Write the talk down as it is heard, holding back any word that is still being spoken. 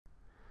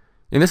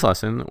In this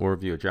lesson, we'll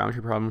review a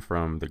geometry problem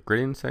from the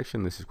grid-in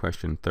section. This is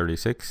question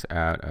 36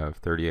 out of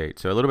 38.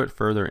 So a little bit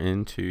further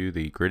into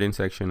the grid-in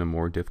section, a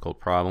more difficult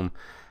problem.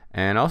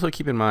 And also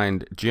keep in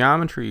mind,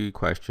 geometry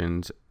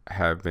questions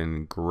have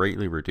been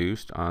greatly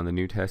reduced on the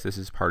new test. This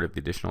is part of the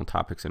additional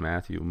topics in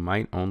math. You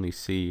might only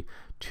see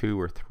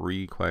 2 or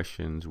 3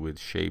 questions with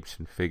shapes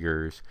and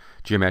figures,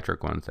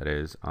 geometric ones that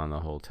is, on the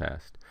whole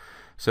test.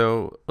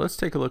 So let's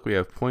take a look. We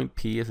have point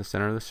P as the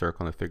center of the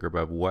circle in the figure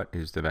above. What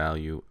is the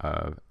value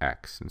of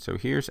x? And so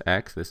here's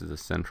x. This is a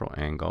central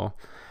angle.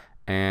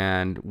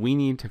 And we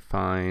need to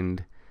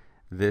find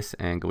this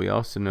angle. We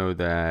also know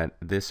that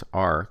this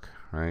arc,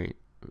 right,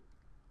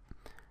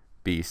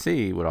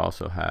 BC would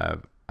also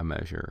have a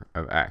measure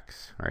of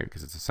x, right,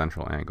 because it's a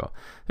central angle.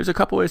 There's a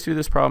couple ways to do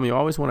this problem. You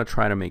always want to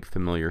try to make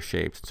familiar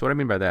shapes. So what I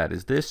mean by that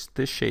is this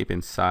shape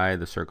inside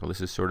the circle.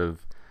 This is sort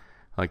of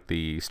like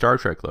the Star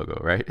Trek logo,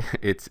 right?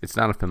 It's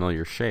not a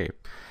familiar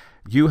shape.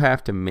 You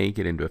have to make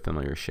it into a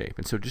familiar shape.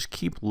 And so just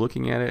keep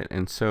looking at it.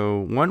 And so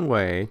one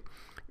way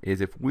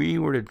is if we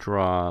were to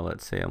draw,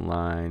 let's say, a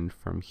line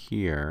from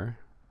here,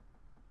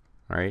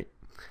 right,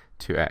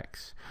 to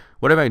x.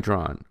 What have I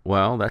drawn?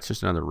 Well, that's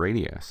just another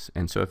radius.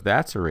 And so if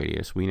that's a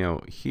radius, we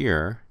know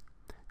here,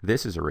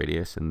 this is a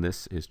radius and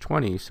this is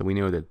 20. So we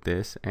know that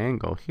this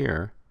angle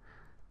here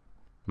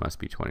must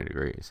be 20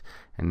 degrees.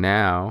 And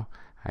now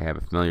I have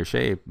a familiar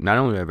shape. Not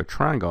only do I have a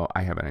triangle,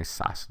 I have an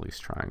isosceles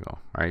triangle,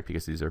 right?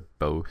 Because these are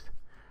both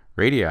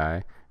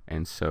radii,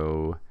 and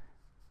so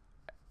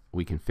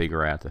we can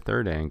figure out the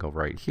third angle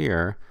right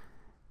here.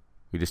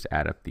 We just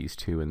add up these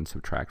two and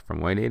subtract from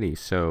 180.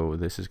 So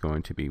this is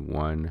going to be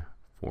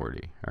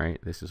 140, right?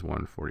 This is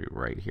 140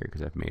 right here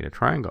because I've made a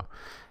triangle.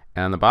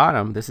 And on the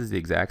bottom, this is the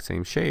exact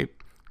same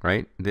shape,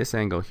 right? This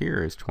angle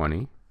here is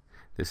 20.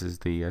 This is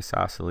the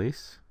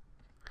isosceles.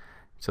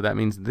 So that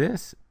means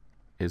this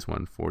is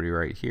 140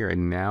 right here,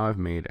 and now I've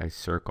made a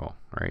circle,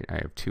 right? I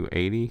have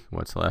 280.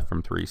 What's left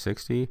from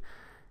 360?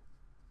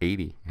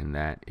 80, and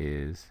that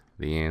is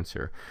the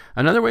answer.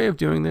 Another way of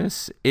doing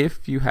this,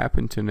 if you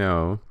happen to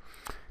know,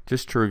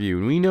 just to review,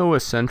 we know a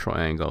central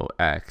angle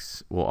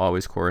x will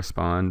always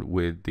correspond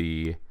with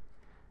the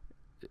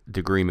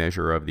degree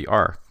measure of the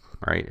arc,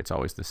 right? It's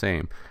always the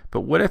same.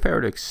 But what if I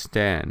were to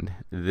extend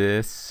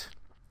this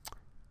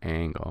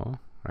angle,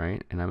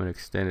 right? And I'm going to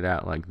extend it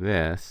out like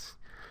this.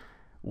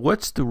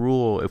 What's the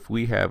rule if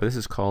we have, this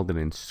is called an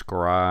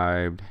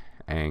inscribed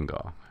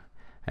angle.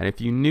 And if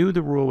you knew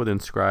the rule with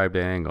inscribed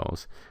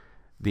angles,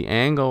 the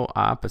angle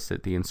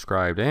opposite the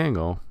inscribed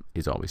angle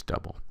is always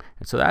double.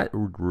 And so that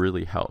would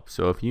really help.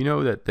 So if you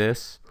know that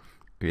this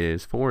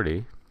is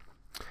 40,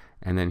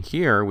 and then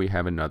here we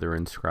have another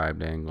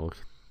inscribed angle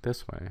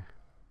this way,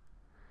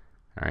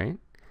 all right?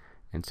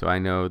 And so I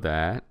know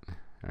that,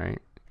 all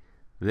right,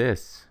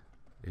 this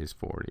is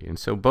 40. And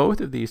so both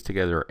of these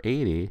together are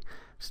 80.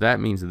 So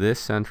that means this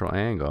central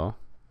angle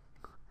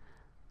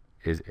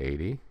is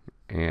 80,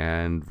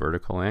 and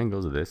vertical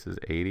angles, this is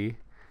 80,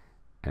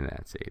 and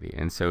that's 80.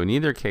 And so in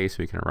either case,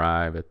 we can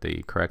arrive at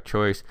the correct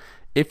choice.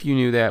 If you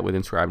knew that with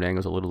inscribed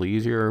angles, a little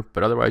easier,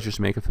 but otherwise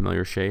just make a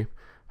familiar shape,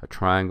 a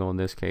triangle in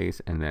this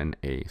case, and then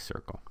a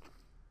circle.